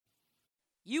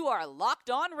You are Locked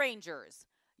On Rangers,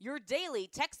 your daily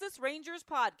Texas Rangers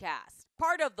podcast.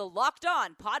 Part of the Locked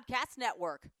On Podcast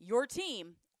Network, your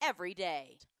team every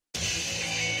day.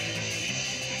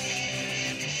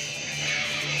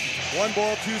 1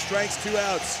 ball, 2 strikes, 2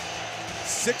 outs.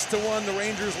 6-1, the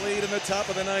Rangers lead in the top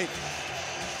of the ninth.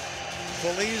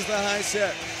 Feliz the high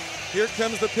set. Here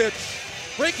comes the pitch.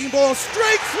 Breaking ball,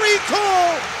 strike 3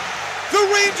 call!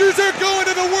 The Rangers are going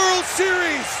to the World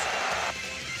Series!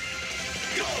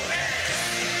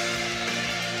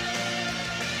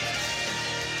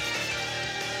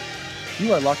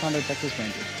 You are Locked On to Texas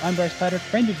Rangers. I'm Bryce Patrick,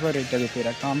 Rangers writer at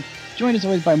WFA.com, joined as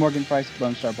always by Morgan Price at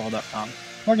LoneStarBall.com.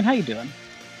 Morgan, how you doing?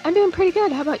 I'm doing pretty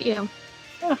good. How about you?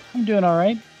 I'm doing all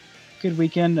right. Good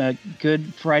weekend, a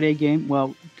good Friday game.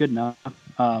 Well, good enough.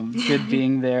 Good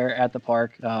being there at the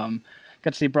park. Got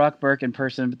to see Brock Burke in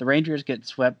person, but the Rangers get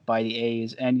swept by the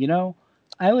A's. And, you know,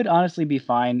 I would honestly be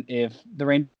fine if the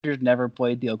Rangers never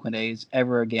played the Oakland A's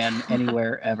ever again,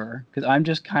 anywhere, ever. Because I'm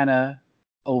just kind of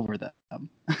over them.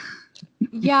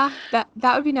 Yeah,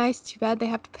 that would be nice. Too bad they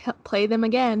have to play them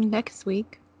again next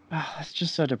week. Oh, it's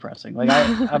just so depressing. Like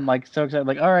I'm like so excited.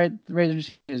 Like, all right, the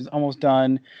Rangers is almost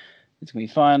done. It's gonna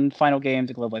be fun. Final games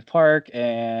at Globe Life Park,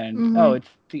 and it's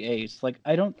the A's. Like,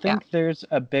 I don't think there's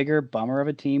a bigger bummer of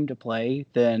a team to play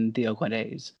than the Oakland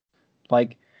A's.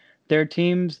 Like, there are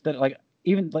teams that like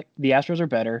even like the Astros are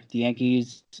better, the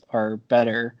Yankees are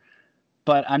better,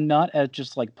 but I'm not as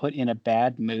just like put in a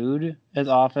bad mood as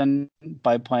often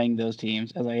by playing those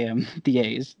teams as I am the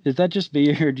A's. Is that just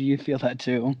me, or do you feel that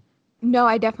too? No,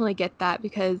 I definitely get that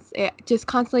because it just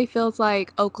constantly feels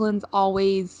like Oakland's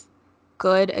always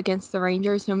good against the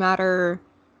Rangers no matter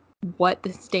what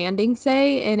the standings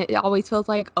say, and it always feels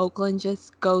like Oakland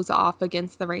just goes off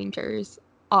against the Rangers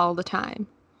all the time.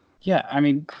 Yeah, I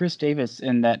mean, Chris Davis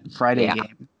in that Friday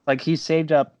game, like he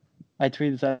saved up. I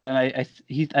tweeted this out, and I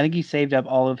think he saved up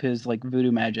all of his like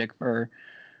voodoo magic for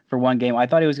one game. I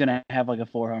thought he was going to have like a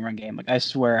 4 home run game. Like, I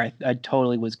swear, I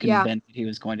totally was convinced he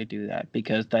was going to do that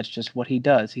because that's just what he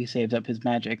does. He saves up his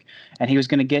magic, and he was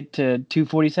going to get to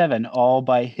 247 all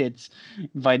by hits,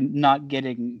 by not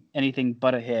getting anything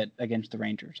but a hit against the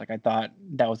Rangers. Like, I thought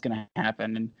that was going to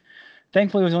happen, and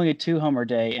thankfully it was only a 2-homer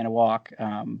day and a walk.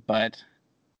 But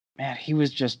man, he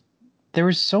was just. There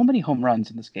were so many home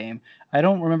runs in this game. I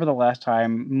don't remember the last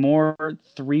time more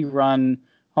 3-run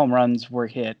home runs were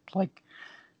hit. Like,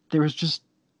 there was just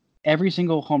every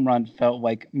single home run felt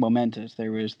like momentous.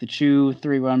 There was the Chu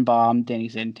 3-run bomb, Danny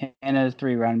Santana's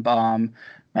 3-run bomb,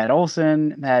 Matt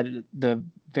Olson had the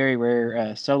very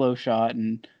rare solo shot,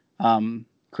 and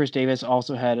Chris Davis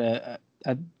also had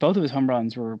both of his home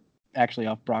runs were actually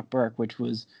off Brock Burke, I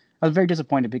was very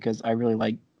disappointed because I really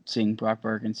like seeing Brock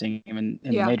Burke and seeing him in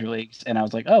the major leagues, and I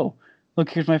was like, oh, look,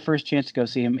 here's my first chance to go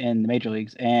see him in the major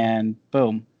leagues, and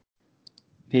boom.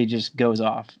 He just goes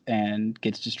off and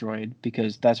gets destroyed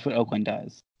because that's what Oakland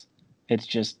does. It's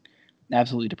just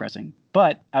absolutely depressing.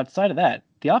 But outside of that,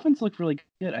 the offense looked really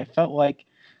good. I felt like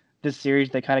this series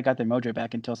they kind of got their mojo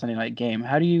back until Sunday night game.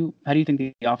 How do you think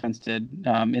the offense did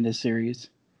in this series?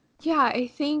 Yeah,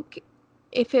 I think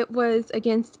if it was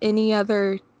against any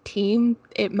other team,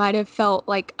 it might have felt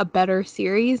like a better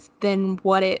series than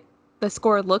what the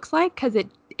score looks like, because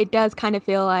it does kind of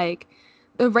feel like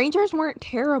the Rangers weren't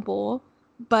terrible,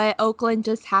 but Oakland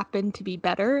just happened to be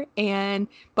better, and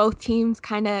both teams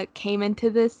kind of came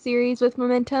into this series with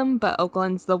momentum, but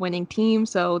Oakland's the winning team,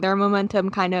 so their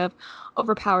momentum kind of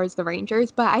overpowers the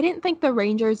Rangers. But I didn't think the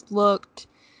Rangers looked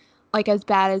like as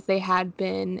bad as they had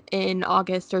been in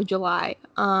August or July.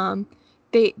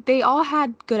 They all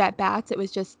had good at-bats. It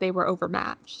was just they were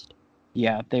overmatched.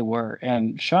 Yeah, they were.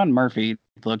 And Sean Murphy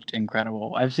looked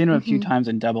incredible. I've seen him a few times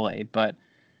in Double-A, but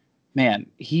man,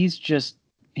 he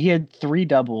had 3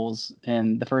 doubles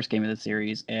in the first game of the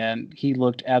series, and he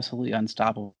looked absolutely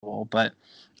unstoppable. But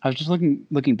I was just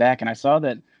looking back, and I saw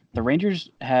that the Rangers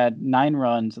had 9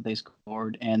 runs that they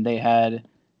scored, and they had,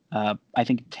 I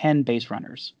think, 10 base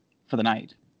runners for the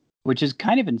night, which is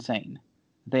kind of insane.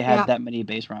 They had that many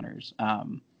base runners.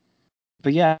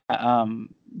 But yeah,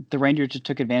 the Rangers just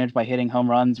took advantage by hitting home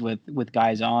runs with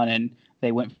guys on, and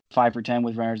they went 5 for 10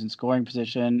 with runners in scoring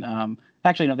position.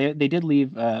 Actually, no, they did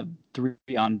leave 3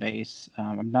 on base.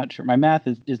 I'm not sure. My math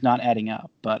is not adding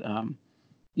up, but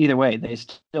either way, they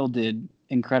still did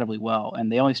incredibly well,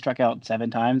 and they only struck out 7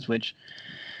 times, which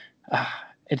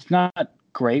it's not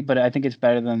great, but I think it's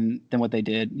better than what they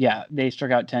did. Yeah, they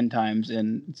struck out 10 times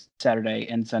in Saturday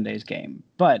and Sunday's game.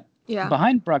 But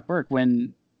behind Brock Burke,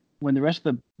 when the rest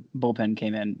of the bullpen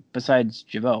came in, besides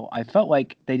Javot, I felt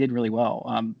like they did really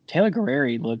well. Taylor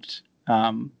Guerreri looked,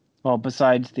 well,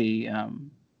 besides the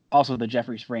also the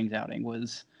Jeffrey Springs outing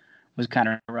was kind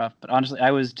of rough. But honestly,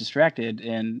 I was distracted,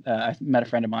 and I met a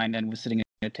friend of mine and was sitting at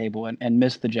a table and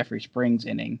missed the Jeffrey Springs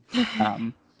inning.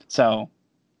 So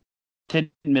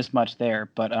didn't miss much there.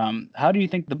 But how do you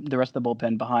think the rest of the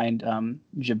bullpen behind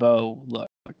Jabot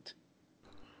looked?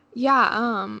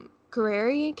 Yeah,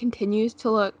 Guerreri continues to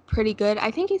look pretty good.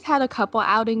 I think he's had a couple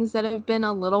outings that have been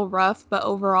a little rough, but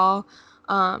overall,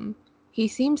 he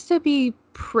seems to be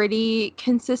pretty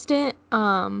consistent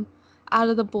out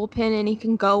of the bullpen, and he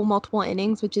can go multiple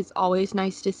innings, which is always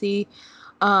nice to see.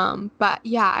 But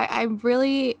yeah,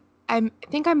 I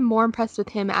think I'm more impressed with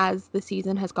him as the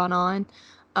season has gone on.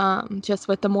 Just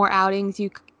with the more outings,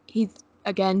 he's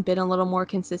again been a little more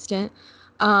consistent.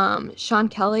 Sean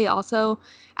Kelly also,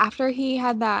 after he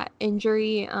had that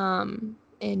injury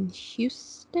in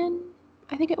Houston,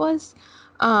 I think it was,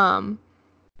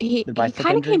 he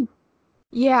kind of came.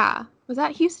 Yeah, was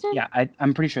that Houston? Yeah,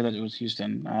 I'm pretty sure that it was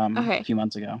Houston a few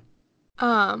months ago.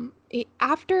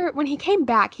 After when he came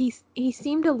back, he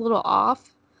seemed a little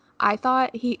off. I thought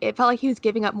it felt like he was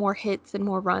giving up more hits and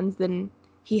more runs than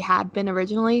he had been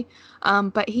originally.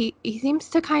 But he seems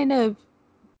to kind of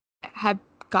have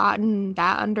gotten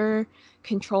that under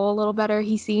control a little better.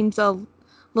 He seems a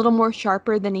little more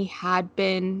sharper than he had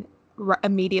been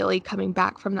immediately coming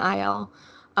back from the IL.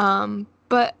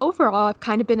 But overall, I've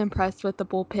kind of been impressed with the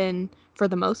bullpen for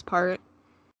the most part.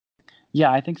 Yeah,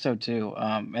 I think so too.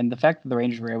 And the fact that the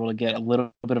Rangers were able to get a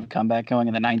little bit of a comeback going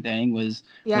in the ninth inning was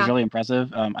really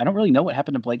impressive. I don't really know what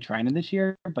happened to Blake Treinen this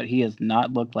year, but he has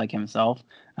not looked like himself.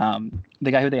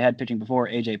 The guy who they had pitching before,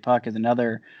 AJ Puck, is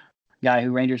another guy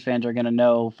who Rangers fans are going to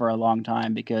know for a long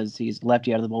time because he's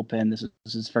lefty out of the bullpen. This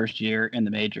is his first year in the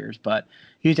majors, but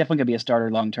he's definitely going to be a starter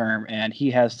long term, and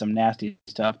he has some nasty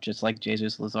stuff, just like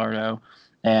Jesus Luzardo.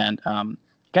 And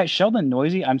guy Sheldon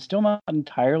Neuse, I'm still not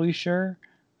entirely sure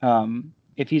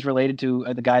if he's related to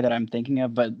the guy that I'm thinking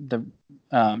of, but the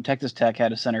Texas Tech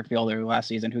had a center fielder last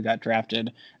season who got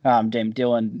drafted, named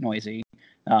Dylan Neuse.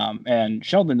 And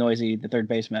Sheldon Neuse, the third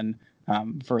baseman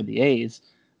for the A's,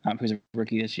 who's a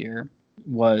rookie this year,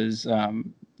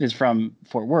 is from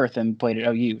Fort Worth and played at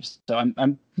OU. So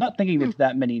I'm not thinking there's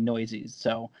that many Noises.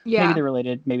 So maybe they're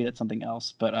related. Maybe that's something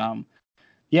else. But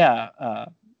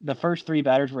the first three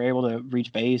batters were able to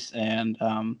reach base, and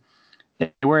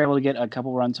they were able to get a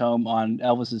couple runs home on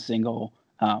Elvis's single.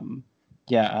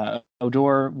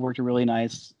 Odor worked a really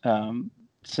nice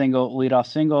leadoff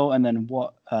single, and then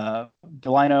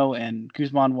Delino and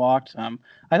Guzman walked.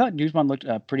 I thought Guzman looked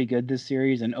pretty good this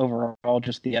series, and overall,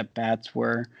 just the at-bats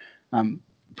were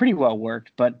pretty well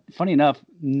worked. But funny enough,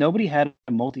 nobody had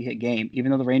a multi-hit game,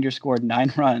 even though the Rangers scored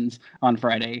 9 runs on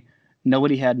Friday.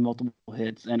 Nobody had multiple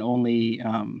hits, and only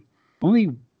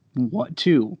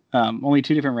two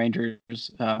different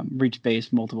Rangers reached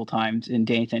base multiple times in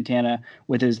Danny Santana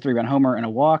with his 3-run homer and a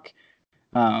walk,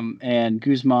 and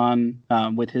Guzman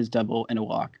with his double and a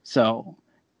walk. So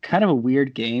kind of a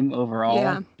weird game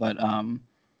overall, but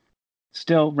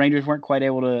still Rangers weren't quite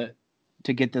able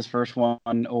to get this first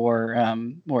one or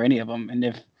any of them. And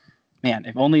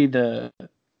if only the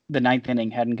ninth inning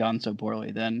hadn't gone so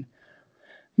poorly, then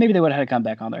maybe they would have had a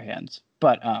comeback on their hands.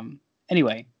 But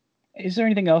anyway, is there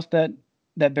anything else that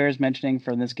bears mentioning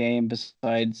from this game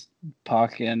besides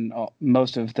Puck and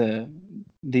most of the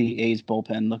A's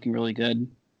bullpen looking really good?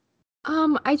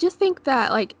 I just think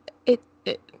that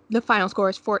the final score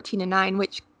is 14-9,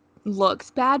 which looks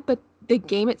bad, but the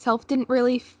game itself didn't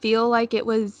really feel like it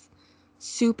was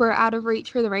super out of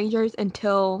reach for the Rangers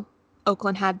until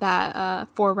Oakland had that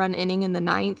 4-run inning in the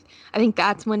ninth. I think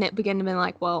that's when it began to be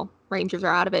like, well, Rangers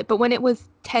are out of it. But when it was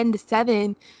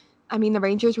 10-7, I mean, the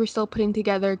Rangers were still putting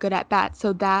together good at bats.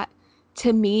 So that,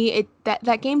 to me,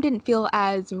 that game didn't feel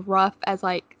as rough as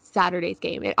like Saturday's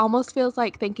game. It almost feels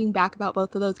like, thinking back about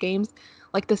both of those games,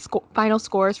 like the final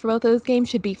scores for both of those games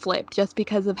should be flipped, just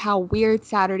because of how weird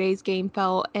Saturday's game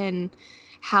felt and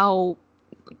how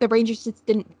the Rangers just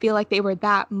didn't feel like they were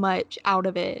that much out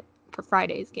of it for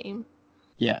Friday's game.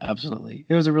 Yeah, absolutely.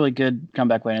 It was a really good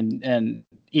comeback win, and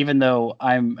even though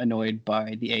I'm annoyed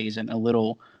by the A's and a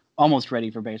little almost ready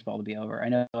for baseball to be over, I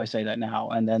know I say that now,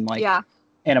 and then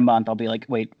in a month I'll be like,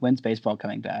 wait, when's baseball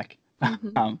coming back?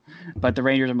 Mm-hmm. But the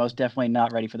Rangers are most definitely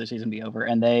not ready for the season to be over,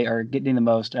 and they are getting the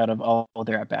most out of all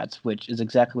their at-bats, which is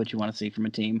exactly what you want to see from a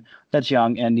team that's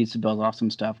young and needs to build off some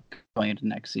stuff going into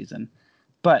next season.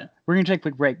 But we're going to take a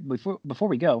quick break. Before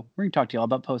we go, we're going to talk to you all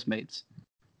about Postmates.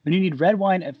 When you need red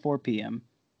wine at 4 p.m.,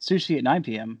 sushi at 9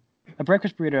 p.m., a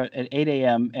breakfast burrito at 8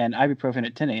 a.m., and ibuprofen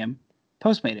at 10 a.m.,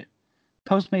 Postmate it.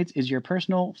 Postmates is your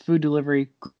personal food delivery,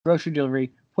 grocery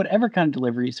delivery, whatever kind of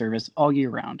delivery service all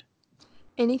year round.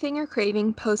 Anything you're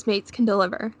craving, Postmates can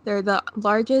deliver. They're the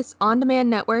largest on-demand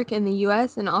network in the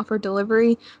U.S. and offer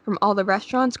delivery from all the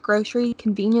restaurants, grocery,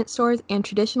 convenience stores, and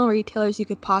traditional retailers you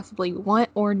could possibly want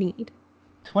or need.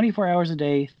 24 hours a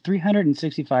day,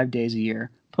 365 days a year,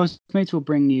 Postmates will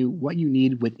bring you what you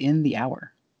need within the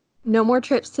hour. No more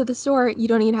trips to the store. You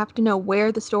don't even have to know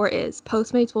where the store is.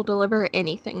 Postmates will deliver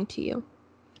anything to you.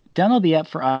 Download the app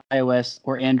for iOS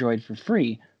or Android for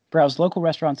free. Browse local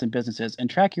restaurants and businesses and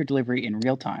track your delivery in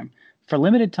real time. For a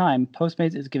limited time,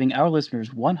 Postmates is giving our listeners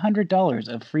 $100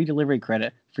 of free delivery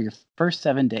credit for your first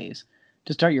 7 days.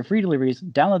 To start your free deliveries,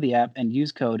 download the app and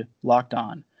use code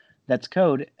LOCKEDON. That's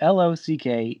code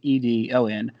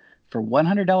LOCKEDON for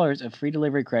 $100 of free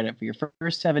delivery credit for your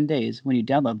first 7 days when you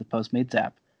download the Postmates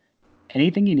app.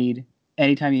 Anything you need,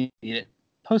 anytime you need it.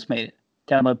 Postmate it.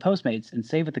 Download Postmates and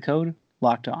save with the code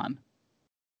LOCKEDON.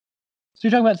 So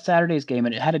you're talking about Saturday's game,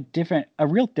 and it had a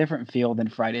real different feel than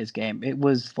Friday's game. It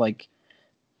was like,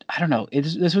 I don't know,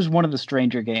 this was one of the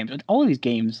stranger games. All of these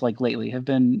games, like lately, have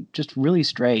been just really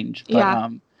strange. But Yeah.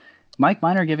 Mike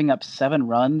Minor giving up 7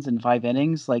 runs in 5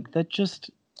 innings, like it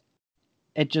just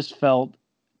felt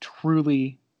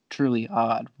truly, truly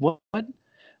odd. What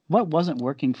wasn't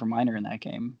working for Minor in that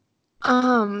game?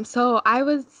 So I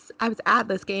was at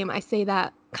this game. I say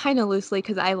that kind of loosely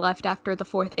because I left after the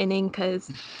 4th inning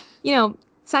because,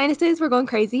 sinuses were going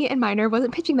crazy and Minor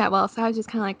wasn't pitching that well. So I was just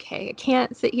kind of like, hey, I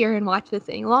can't sit here and watch this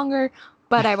any longer.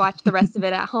 But I watched the rest of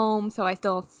it at home, so I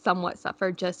still somewhat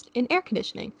suffered just in air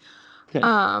conditioning.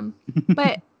 Okay.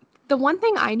 But the one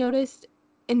thing I noticed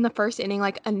in the first inning,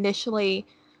 like initially,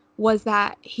 was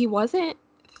that he wasn't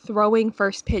throwing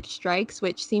first pitch strikes,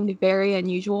 which seemed very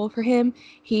unusual for him.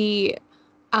 He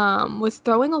was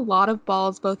throwing a lot of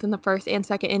balls both in the first and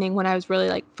second inning when I was really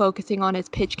like focusing on his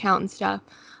pitch count and stuff,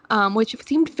 which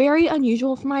seemed very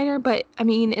unusual for Minor. But I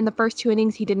mean, in the first 2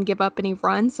 innings, he didn't give up any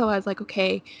runs, so I was like,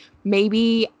 okay,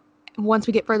 maybe once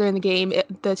we get further in the game,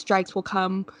 the strikes will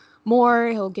come more.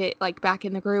 He'll get like back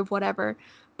in the groove, whatever.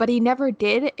 But he never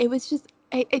did. It was just,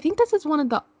 I think this is one of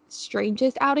the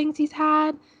strangest outings he's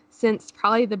had since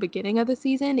probably the beginning of the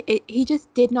season. He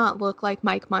just did not look like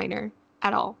Mike Minor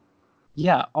at all.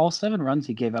 Yeah, all 7 runs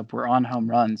he gave up were on home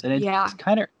runs, and it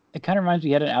kind of reminds me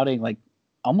he had an outing like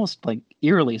almost like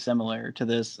eerily similar to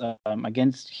this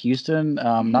against Houston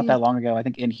not that long ago. I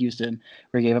think in Houston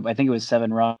where he gave up, I think it was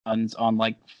 7 runs on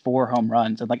like 4 home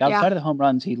runs, and like outside of the home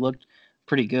runs, he looked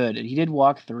pretty good. And he did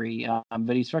walk 3,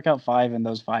 but he struck out 5 in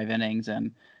those 5 innings,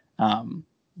 and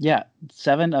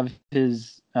 7 of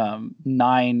his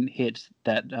 9 hits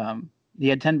that he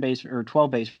had 12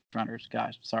 base runners.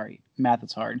 Gosh, sorry, math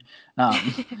is hard.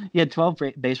 He had 12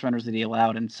 base runners that he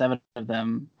allowed, and 7 of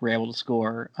them were able to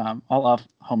score all off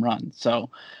home runs. So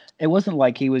it wasn't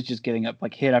like he was just giving up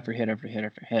like hit after hit after hit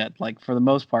after hit. Like for the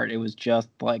most part, it was just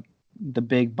like the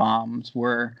big bombs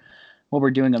were what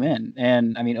were doing them in.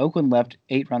 And I mean, Oakland left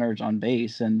 8 runners on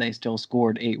base, and they still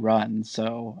scored 8 runs.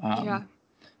 So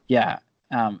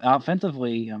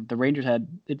offensively, the Rangers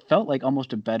it felt like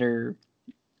almost a better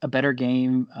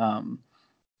game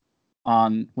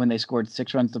on when they scored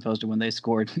 6 runs as opposed to when they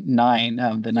scored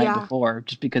 9 the night before,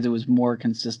 just because it was more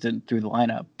consistent through the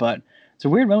lineup. But it's a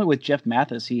weird moment with Jeff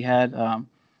Mathis. He had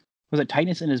was it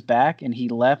tightness in his back, and he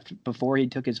left before he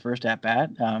took his first at bat.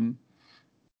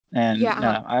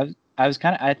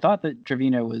 I thought that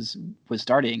Trevino was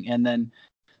starting, and then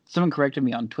someone corrected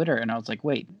me on Twitter, and I was like,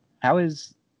 wait, how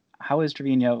is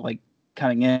Trevino like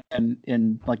coming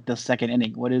in like the second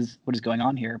inning? What is going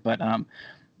on here? But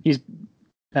he's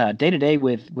day to day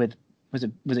with was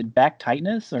it back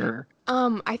tightness or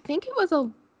I think it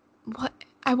was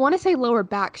I want to say lower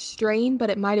back strain, but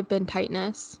it might have been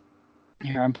tightness.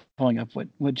 Here, I'm pulling up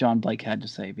what John Blake had to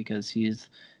say, because he is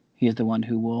the one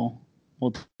who will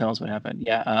tell us what happened.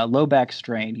 Low back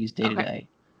strain. He's day to day.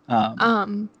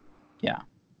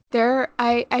 There,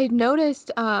 I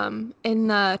noticed in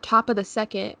the top of the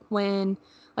second when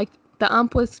like the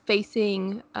ump was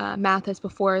facing Mathis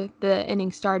before the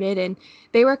inning started, and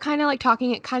they were kind of like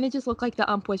talking. It kind of just looked like the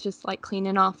ump was just like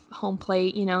cleaning off home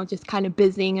plate, just kind of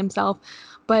busying himself.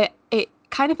 But it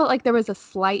kind of felt like there was a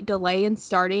slight delay in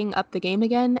starting up the game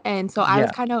again, and so I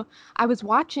was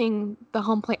watching the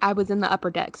home plate. I was in the upper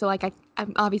deck, so like I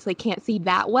obviously can't see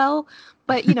that well,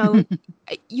 but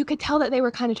you could tell that they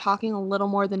were kind of talking a little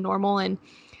more than normal, and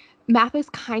Mathis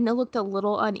kind of looked a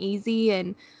little uneasy,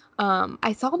 and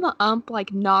I saw the ump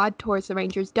like nod towards the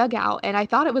Rangers dugout, and I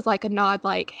thought it was like a nod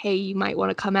like, hey, you might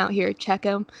want to come out here, check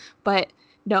him, but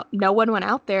no one went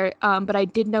out there. But I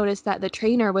did notice that the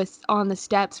trainer was on the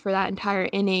steps for that entire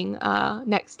inning,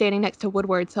 standing next to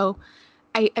Woodward. So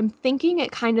I'm thinking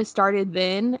it kind of started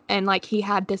then, and like he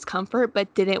had discomfort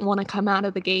but didn't want to come out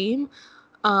of the game.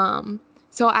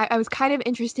 So I was kind of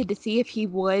interested to see if he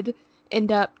would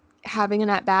end up having an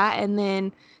at-bat, and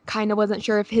then kind of wasn't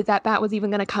sure if his at-bat was even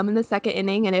going to come in the second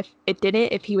inning, and if it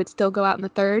didn't, if he would still go out in the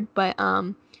third. But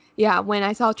yeah, when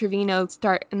I saw Trevino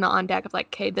start in the on deck, I was like,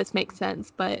 okay, this makes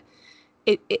sense. But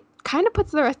it kind of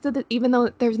puts the rest of the, even though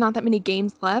there's not that many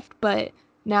games left, but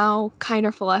now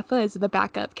Kiner Falefa is the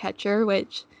backup catcher,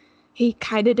 which he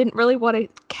kind of didn't really want to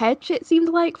catch, it seemed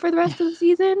like, for the rest of the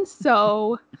season.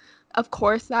 So, of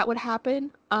course, that would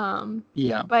happen.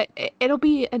 Yeah. But it'll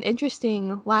be an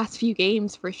interesting last few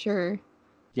games for sure.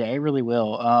 Yeah, it really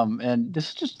will. And this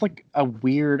is just like a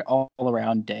weird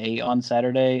all-around day on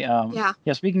Saturday. Yeah.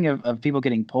 Speaking of people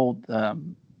getting pulled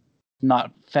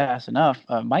not fast enough,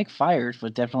 Mike Fiers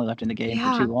was definitely left in the game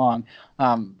for too long.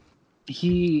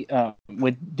 He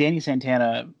with Danny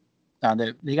Santana,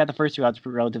 he got the first 2 outs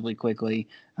relatively quickly,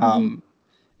 and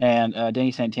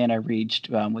Danny Santana reached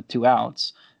with 2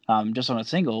 outs just on a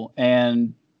single,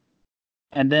 and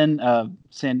then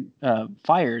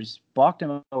Fiers blocked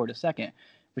him over to second,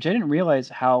 which I didn't realize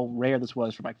how rare this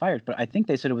was for Mike Fiers, but I think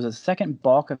they said it was the second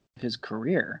balk of his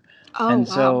career.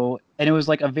 So it was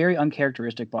like a very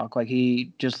uncharacteristic balk. Like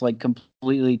he just like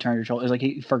completely turned his shoulder. It was like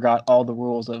he forgot all the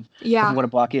rules of what a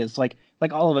block is. Like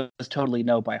all of us totally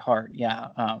know by heart. Yeah.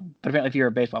 But apparently if you're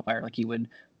a baseball player, like you would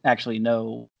actually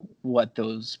know what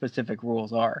those specific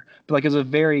rules are. But like it was a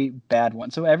very bad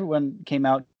one. So everyone came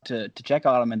out to check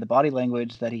on him, and the body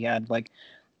language that he had, like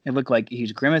it looked like he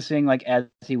was grimacing like as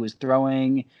he was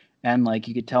throwing, and like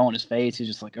you could tell on his face he's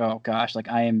just like, oh gosh, like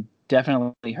I am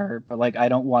definitely hurt, but like I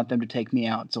don't want them to take me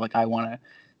out, so like I want to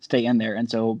stay in there. And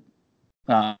so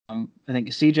I think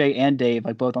CJ and Dave,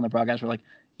 like both on the broadcast, were like,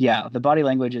 yeah, the body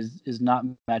language is not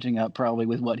matching up probably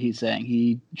with what he's saying.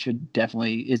 He is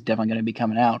definitely going to be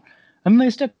coming out. And they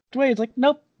stepped away. It's like,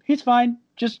 nope, he's fine.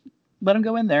 Just let him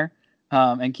go in there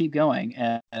and keep going.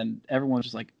 And everyone was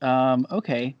just like,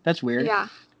 okay, that's weird. Yeah.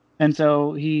 And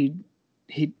so he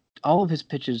all of his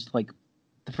pitches, like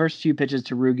the first few pitches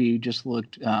to Rugi just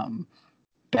looked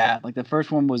bad. Like the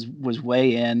first one was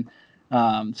way in.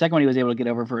 Second one he was able to get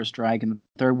over for a strike, and the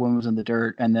third one was in the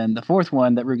dirt. And then the fourth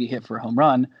one that Rugi hit for a home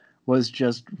run was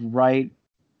just right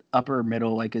upper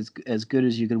middle, like as good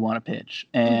as you could want to pitch.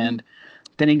 And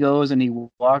then he goes and he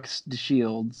walks to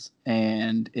Shields,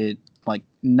 and it like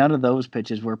none of those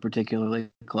pitches were particularly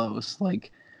close.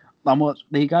 Like almost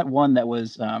he got one that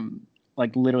was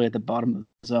like literally at the bottom of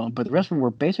the zone, but the rest of them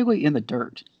were basically in the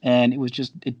dirt, and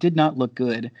it did not look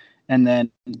good. And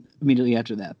then immediately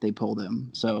after that, they pulled him.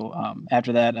 So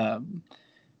after that,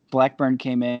 Blackburn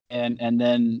came in, and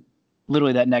then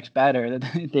literally that next batter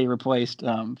that they replaced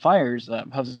Fiers,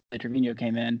 Jose Trevino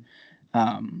came in,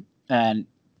 and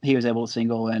he was able to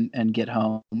single and get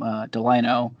home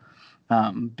Delino,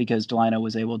 because Delino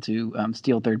was able to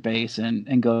steal third base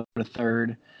and go to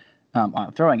third on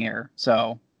a throwing error.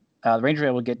 So the Rangers were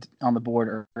able to get on the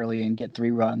board early and get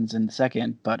 3 runs in the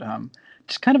second, but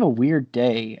just kind of a weird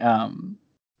day.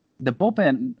 The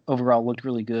bullpen overall looked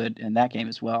really good in that game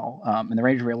as well, and the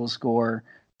Rangers were able to score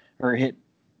or hit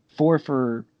 4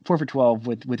 for 12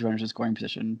 with runners in scoring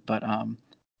position. But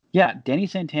yeah, Danny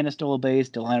Santana stole a base,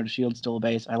 Delino DeShields stole a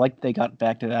base. I like they got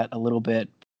back to that a little bit,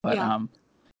 but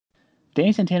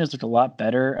Danny Santana's looked a lot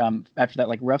better after that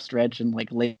like rough stretch in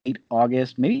like late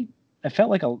August, maybe. I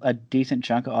felt like a decent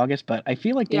chunk of August, but I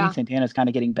feel like Danny Santana is kind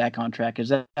of getting back on track. Is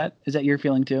that your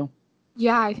feeling too?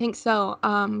 Yeah, I think so.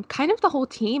 Kind of the whole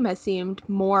team has seemed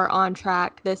more on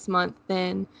track this month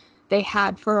than they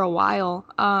had for a while.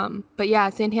 But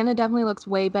yeah, Santana definitely looks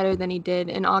way better than he did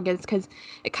in August, because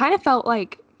it kind of felt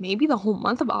like maybe the whole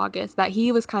month of August that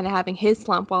he was kind of having his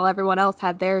slump while everyone else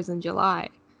had theirs in July.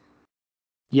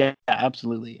 Yeah,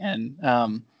 absolutely.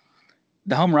 And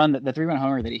the home run, the 3-run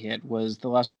homer that he hit was the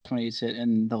last one he's hit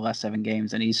in the last 7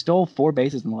 games, and he stole 4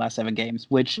 bases in the last 7 games,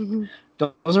 which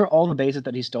those are all the bases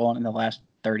that he's stolen in the last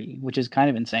 30, which is kind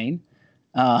of insane.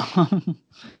 But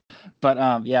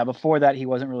yeah, before that he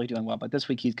wasn't really doing well, but this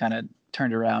week he's kind of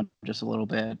turned around just a little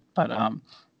bit. But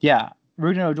yeah,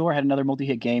 Ruben Odor had another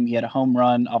multi-hit game. He had a home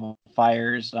run off of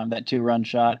Fiers, that 2-run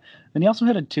shot, and he also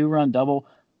had a 2-run double,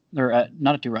 or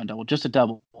not a 2-run double, just a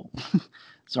double.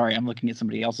 Sorry, I'm looking at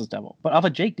somebody else's double. But off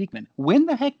of Jake Diekman. When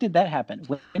the heck did that happen?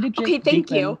 When did Jake thank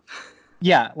Diekman... you.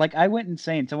 Yeah, like I went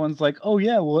insane. Someone's like, "Oh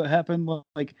yeah, well it happened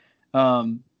like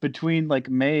between like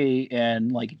May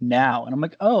and like now." And I'm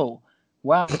like, "Oh,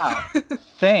 wow.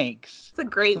 Thanks." It's a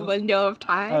great window of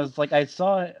time. I was like I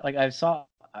saw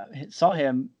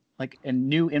him like and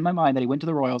knew in my mind that he went to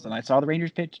the Royals, and I saw the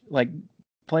Rangers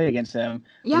played against him.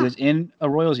 Yeah. He was in a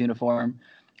Royals uniform,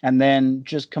 and then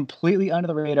just completely under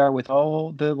the radar with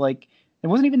all the it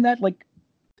wasn't even that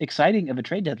exciting of a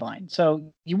trade deadline. So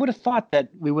you would have thought that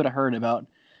we would have heard about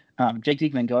Jake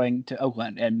Diekman going to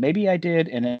Oakland, and maybe I did,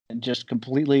 and it just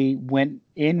completely went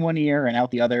in one ear and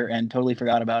out the other, and totally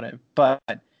forgot about it. But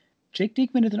Jake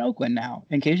Diekman is in Oakland now.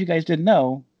 In case you guys didn't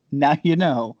know, now you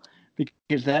know,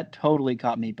 because that totally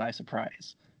caught me by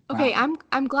surprise. Okay,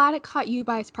 I'm glad it caught you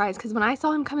by surprise, because when I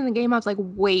saw him come in the game, I was like,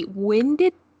 wait, when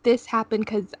did this happen?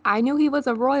 Because I knew he was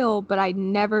a Royal, but I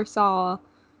never saw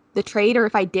the trade, or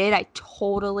if I did, I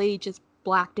totally just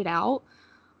blacked it out.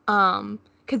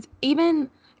 Because even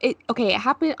it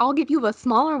happened. I'll give you a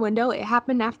smaller window. It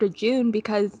happened after June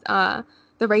because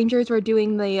the Rangers were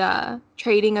doing the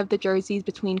trading of the jerseys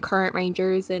between current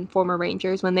Rangers and former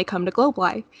Rangers when they come to Globe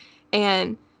Life,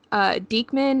 and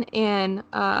Diekman and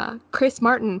Chris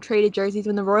Martin traded jerseys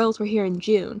when the Royals were here in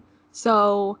June.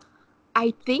 So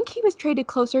I think he was traded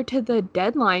closer to the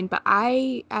deadline, but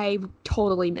I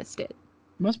totally missed it.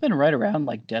 Must have been right around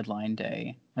deadline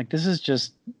day. This is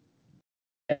just,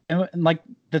 and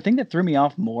the thing that threw me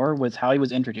off more was how he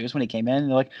was introduced when he came in.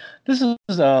 They're like, this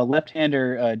is a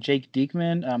left-hander, Jake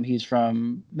Diekman. He's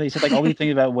from, they said all these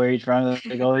things about where he's from.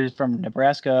 He's from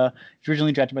Nebraska. He's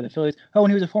originally drafted by the Phillies. Oh,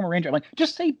 and he was a former Ranger. I'm like,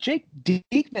 just say Jake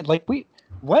Diekman.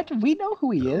 We know who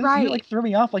he is. Right. You threw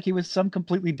me off like he was some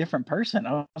completely different person.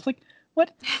 I was like,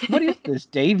 what is this,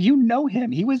 Dave? You know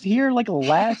him. He was here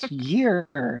last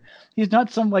year. He's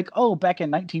not some back in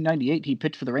 1998 he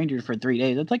pitched for the Rangers for 3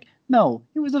 days. It's no,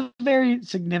 he was a very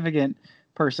significant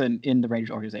person in the Rangers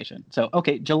organization. So,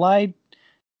 okay, July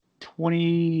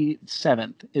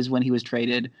 27th is when he was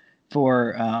traded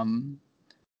for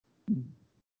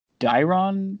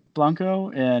Dairon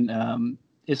Blanco and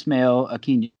Ismael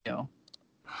Aquino.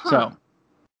 Huh. So,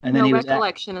 and then no he was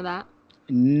recollection of that.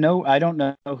 No, I don't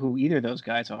know who either of those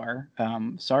guys are.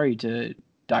 Sorry to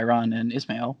Dairon and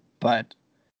Ismail,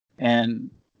 and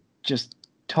just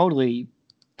totally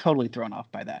thrown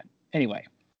off by that. Anyway,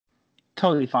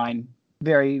 totally fine.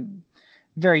 Very,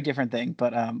 very different thing,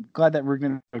 but glad that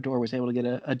Rougned Odor was able to get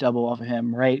a double off of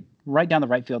him right down the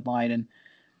right field line, and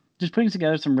just putting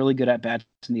together some really good at-bats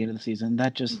in the end of the season.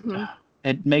 That just,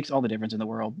 it makes all the difference in the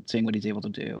world, seeing what he's able to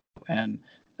do. And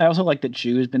I also like that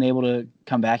Chu has been able to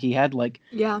come back. He had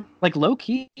low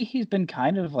key, he's been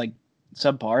kind of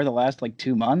subpar the last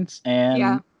 2 months,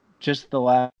 and just the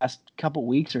last couple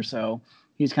weeks or so,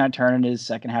 he's kind of turning his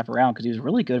second half around, because he was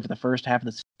really good for the first half of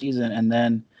the season, and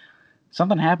then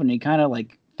something happened. He kind of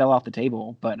fell off the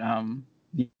table. But I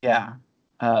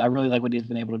really like what he's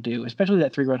been able to do, especially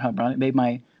that 3-run home run. It made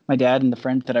my dad and the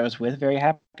friends that I was with very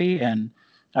happy, and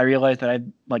I realized that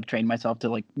I'd trained myself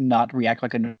to not react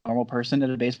like a normal person at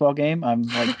a baseball game. I'm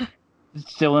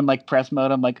still in press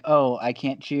mode. I'm oh, I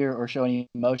can't cheer or show any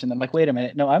emotion. I'm wait a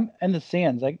minute, no, I'm in the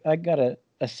stands. I got a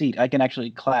seat. I can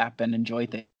actually clap and enjoy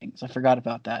things. I forgot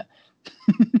about that.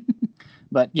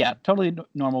 But yeah, totally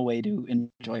normal way to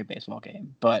enjoy a baseball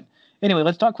game. But anyway,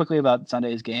 let's talk quickly about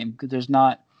Sunday's game, because there's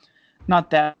not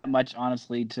that much,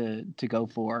 honestly, to go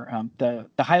for. The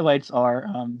highlights are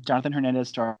Jonathan Hernandez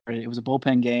started. It was a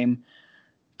bullpen game.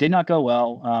 Did not go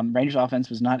well. Rangers offense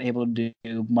was not able to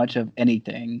do much of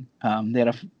anything. They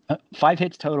had 5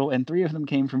 hits total, and 3 of them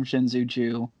came from Shin-Soo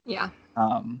Choo. Yeah.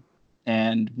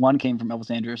 And 1 came from Elvis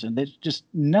Anderson. There's just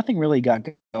nothing really got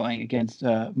going against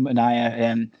Minaya,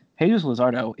 and Jesus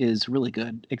Luzardo is really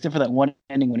good, except for that one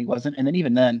inning when he wasn't. And then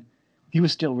even then, he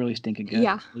was still really stinking good.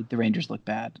 Yeah. The Rangers look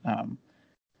bad.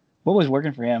 What was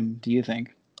working for him, do you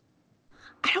think?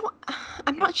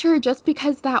 I'm not sure, just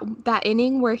because that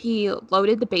inning where he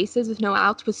loaded the bases with no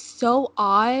outs was so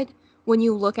odd when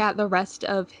you look at the rest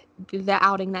of the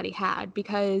outing that he had,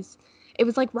 because it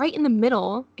was right in the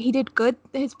middle. He did good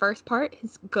his first part,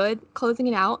 his good closing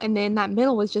it out, and then that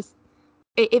middle was just,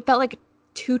 it felt like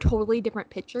 2 totally different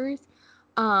pitchers.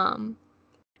 And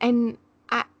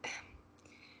I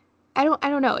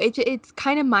don't know. It's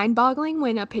kind of mind-boggling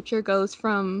when a pitcher goes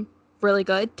from really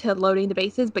good to loading the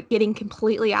bases, but getting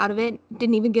completely out of it.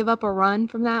 Didn't even give up a run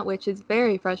from that, which is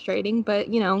very frustrating, but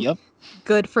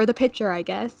good for the pitcher, I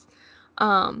guess.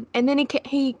 And then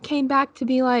he came back to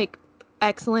be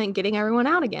excellent, getting everyone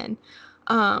out again.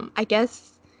 I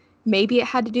guess maybe it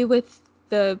had to do with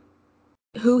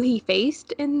who he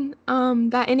faced in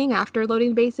that inning after loading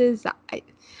the bases. I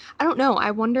don't know. I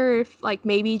wonder if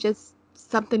maybe just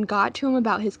something got to him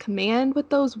about his command with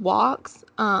those walks.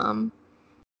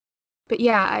 But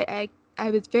yeah,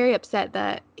 I was very upset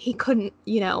that he couldn't,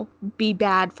 be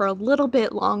bad for a little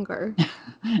bit longer.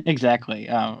 Exactly.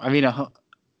 I mean,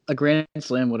 a grand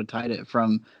slam would have tied it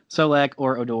from Solak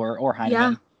or Odor or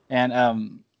Heineman. Yeah. And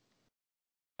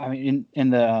I mean, in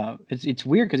the it's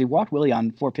weird because he walked Willie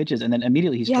on 4 pitches, and then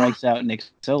immediately he strikes out Nick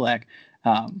Solak.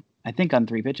 I think on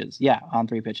 3 pitches. Yeah, on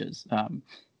 3 pitches.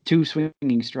 2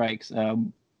 swinging strikes.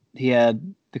 He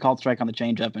had the called strike on the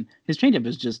changeup, and his changeup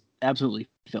is just absolutely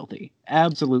filthy.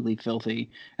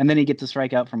 And then he gets a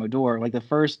strikeout from Odor. Like the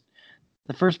first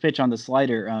pitch on the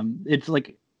slider, it's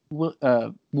like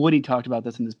Woody talked about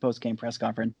this in his post-game press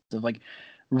conference of like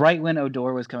right when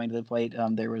Odor was coming to the plate,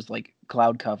 there was like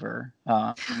cloud cover,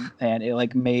 and it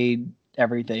like made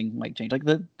everything like change. Like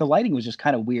the lighting was just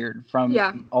kind of weird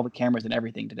from all the cameras and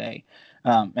everything today.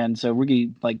 And so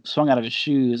Ricky like swung out of his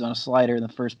shoes on a slider in the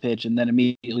first pitch and then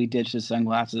immediately ditched his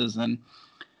sunglasses, and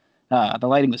the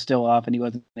lighting was still off and he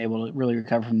wasn't able to really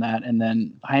recover from that. And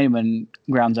then Heineman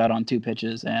grounds out on 2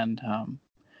 pitches, and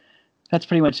that's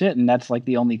pretty much it. And that's like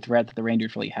the only threat that the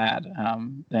Rangers really had.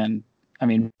 And I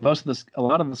mean, a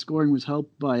lot of the scoring was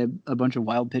helped by a bunch of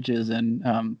wild pitches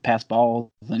and pass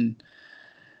balls and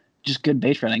just good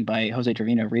base running by Jose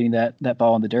Trevino, reading that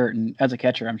ball in the dirt. And as a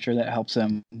catcher, I'm sure that helps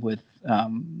him with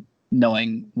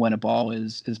knowing when a ball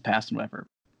is passed and whatever.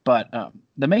 But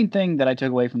the main thing that I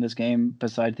took away from this game,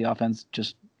 besides the offense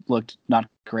just looked not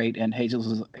great, and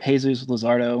Jesus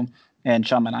Luzardo and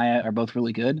Sean Manaea are both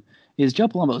really good, is Joe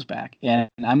Palumbo's back. And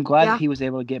I'm glad he was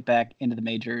able to get back into the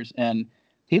majors, and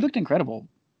he looked incredible.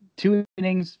 2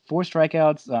 innings, 4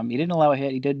 strikeouts. He didn't allow a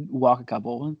hit. He did walk a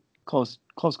couple. Close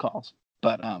calls.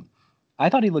 But I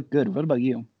thought he looked good. What about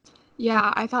you?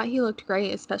 Yeah, I thought he looked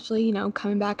great, especially,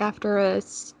 coming back after a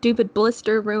stupid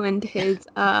blister ruined his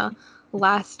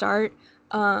last start.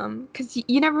 Because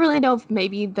you never really know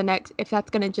if that's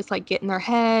going to just like get in their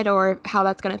head or how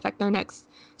that's going to affect their next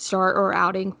start or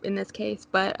outing in this case.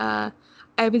 But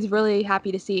I was really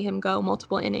happy to see him go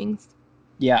multiple innings.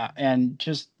 Yeah, and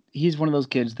just he's one of those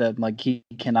kids that like he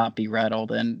cannot be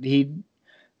rattled, and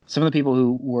some of the people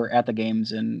who were at the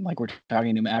games and like were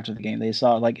talking to him after the game, they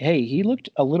saw like, hey, he looked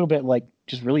a little bit like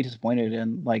just really disappointed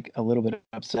and like a little bit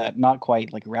upset, not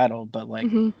quite like rattled, but like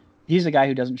he's a guy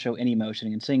who doesn't show any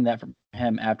emotion, and seeing that from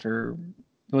him after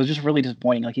it was just really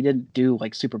disappointing. Like he didn't do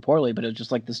like super poorly, but it was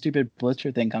just like the stupid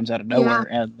blister thing comes out of nowhere,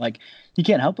 and like he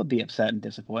can't help but be upset and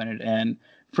disappointed. And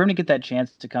for him to get that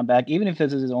chance to come back, even if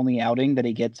this is his only outing that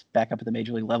he gets back up at the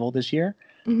major league level this year,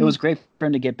 it was great for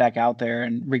him to get back out there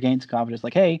and regain some confidence.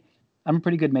 Like, hey, I'm a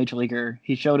pretty good major leaguer.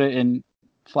 He showed it in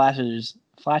flashes,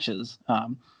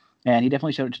 and he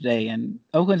definitely showed it today. And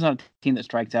Oakland's not a team that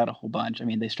strikes out a whole bunch. I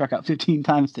mean, they struck out 15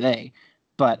 times today,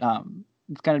 but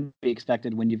it's kind of be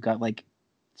expected when you've got like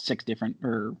 6 different,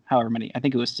 or however many. I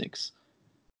think it was 6.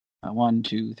 1,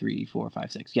 2, 3, 4,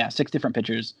 5, 6. Yeah, 6 different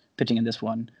pitchers pitching in this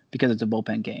one because it's a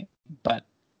bullpen game. But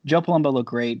Joe Palumbo looked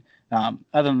great. Other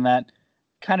than that,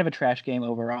 kind of a trash game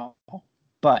overall,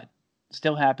 but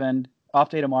still happened. Off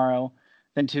day tomorrow,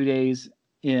 then 2 days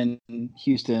in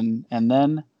Houston, and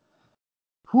then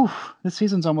this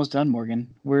season's almost done,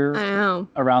 Morgan. We're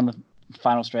around the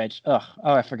final stretch.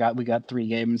 I forgot we got 3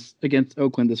 games against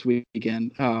Oakland this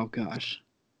weekend. Oh gosh.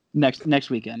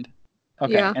 Next weekend.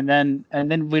 Okay. Yeah. And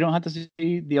then we don't have to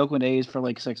see the Oakland A's for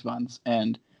like 6 months,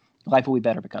 and life will be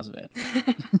better because of it.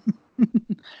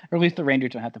 Or at least the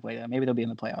Rangers don't have to play them. Maybe they'll be in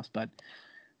the playoffs, but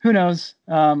who knows?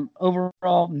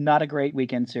 Overall, not a great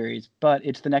weekend series, but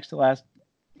it's the next to last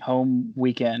home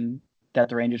weekend that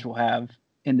the Rangers will have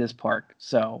in this park.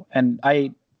 So, and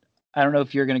I don't know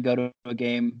if you're going to go to a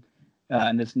game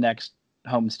in this next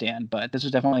homestand, but this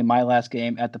was definitely my last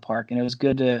game at the park, and it was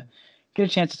good to get a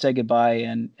chance to say goodbye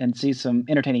and see some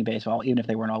entertaining baseball, even if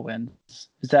they weren't all wins.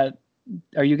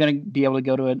 Are you going to be able to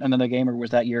go to another game, or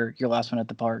was that your last one at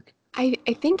the park? I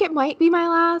think it might be my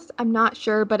last. I'm not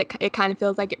sure, but it kind of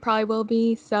feels like it probably will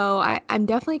be. So I'm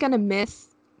definitely going to miss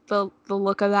the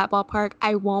look of that ballpark.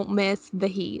 I won't miss the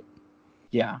heat.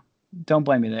 Yeah, don't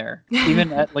blame me there.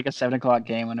 Even at like a 7 o'clock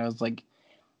game when it was like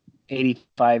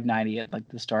 85-90 at like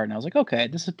the start, and I was like, okay,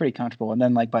 this is pretty comfortable. And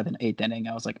then like by the 8th inning,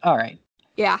 I was like, all right.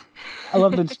 Yeah. I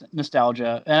love the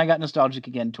nostalgia, and I got nostalgic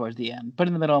again towards the end. But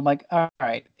in the middle, I'm like, all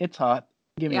right, it's hot.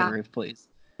 Give me a roof, please.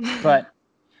 But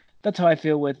that's how I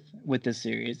feel with this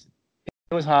series.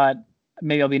 It was hot.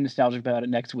 Maybe I'll be nostalgic about it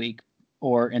next week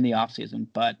or in the off season,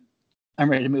 but I'm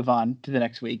ready to move on to the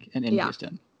next week in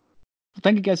Houston.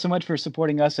 Thank you guys so much for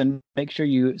supporting us, and make sure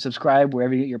you subscribe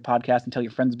wherever you get your podcast and tell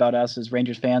your friends about us as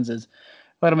Rangers fans.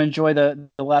 Let them enjoy the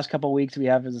last couple of weeks we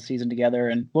have as a season together,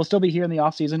 and we'll still be here in the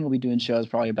off season. We'll be doing shows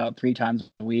probably about 3 times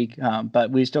a week,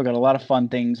 but we still got a lot of fun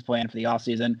things planned for the off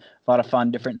season. A lot of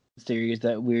fun different series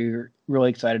that we're really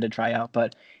excited to try out.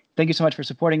 But thank you so much for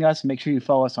supporting us. Make sure you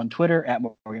follow us on Twitter at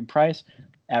Morgan Price,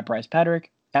 at Bryce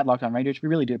Patrick, at Locked On Rangers. We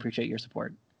really do appreciate your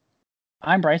support.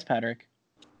 I'm Bryce Patrick.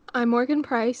 I'm Morgan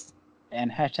Price.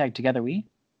 And hashtag Together We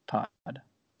Pod.